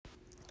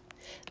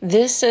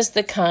This is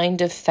the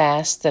kind of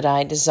fast that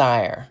I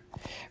desire.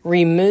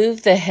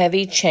 Remove the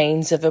heavy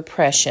chains of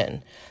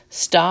oppression.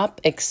 Stop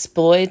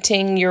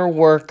exploiting your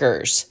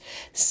workers.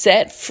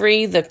 Set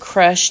free the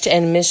crushed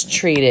and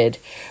mistreated.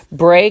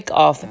 Break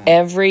off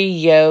every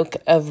yoke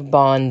of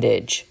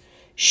bondage.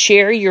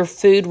 Share your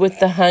food with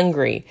the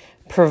hungry.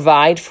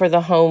 Provide for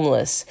the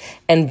homeless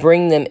and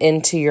bring them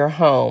into your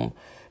home.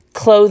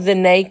 Clothe the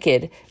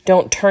naked.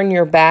 Don't turn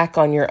your back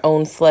on your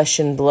own flesh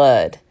and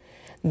blood.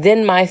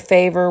 Then my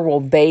favor will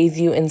bathe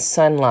you in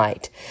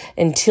sunlight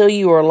until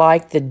you are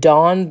like the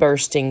dawn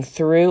bursting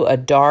through a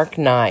dark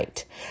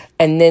night.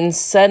 And then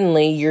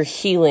suddenly your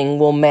healing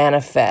will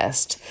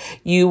manifest.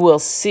 You will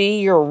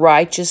see your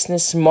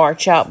righteousness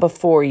march out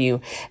before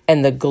you,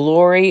 and the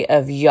glory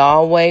of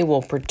Yahweh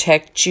will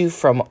protect you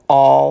from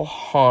all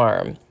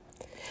harm.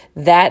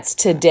 That's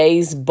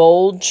today's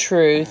bold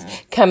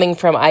truth coming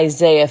from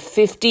Isaiah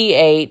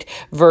 58,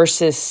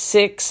 verses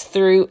 6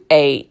 through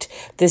 8.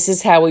 This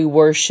is how we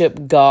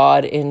worship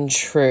God in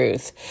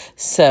truth.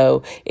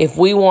 So if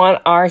we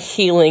want our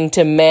healing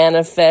to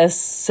manifest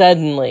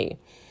suddenly,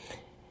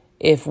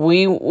 if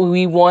we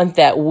want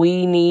that,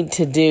 we need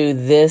to do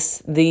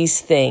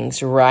these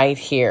things right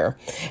here.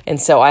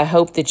 And so I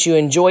hope that you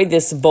enjoyed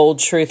this Bold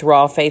Truth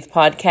Raw Faith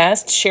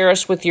podcast. Share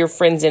us with your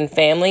friends and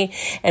family.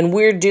 And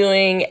we're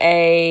doing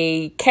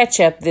a catch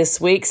up this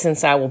week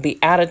since I will be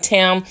out of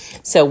town.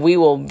 So we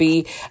will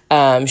be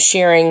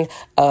sharing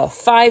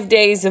 5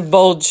 days of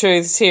Bold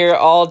Truths here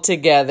all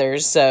together.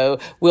 So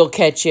we'll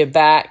catch you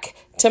back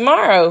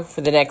tomorrow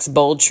for the next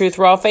Bold Truth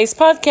Raw Faith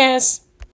podcast.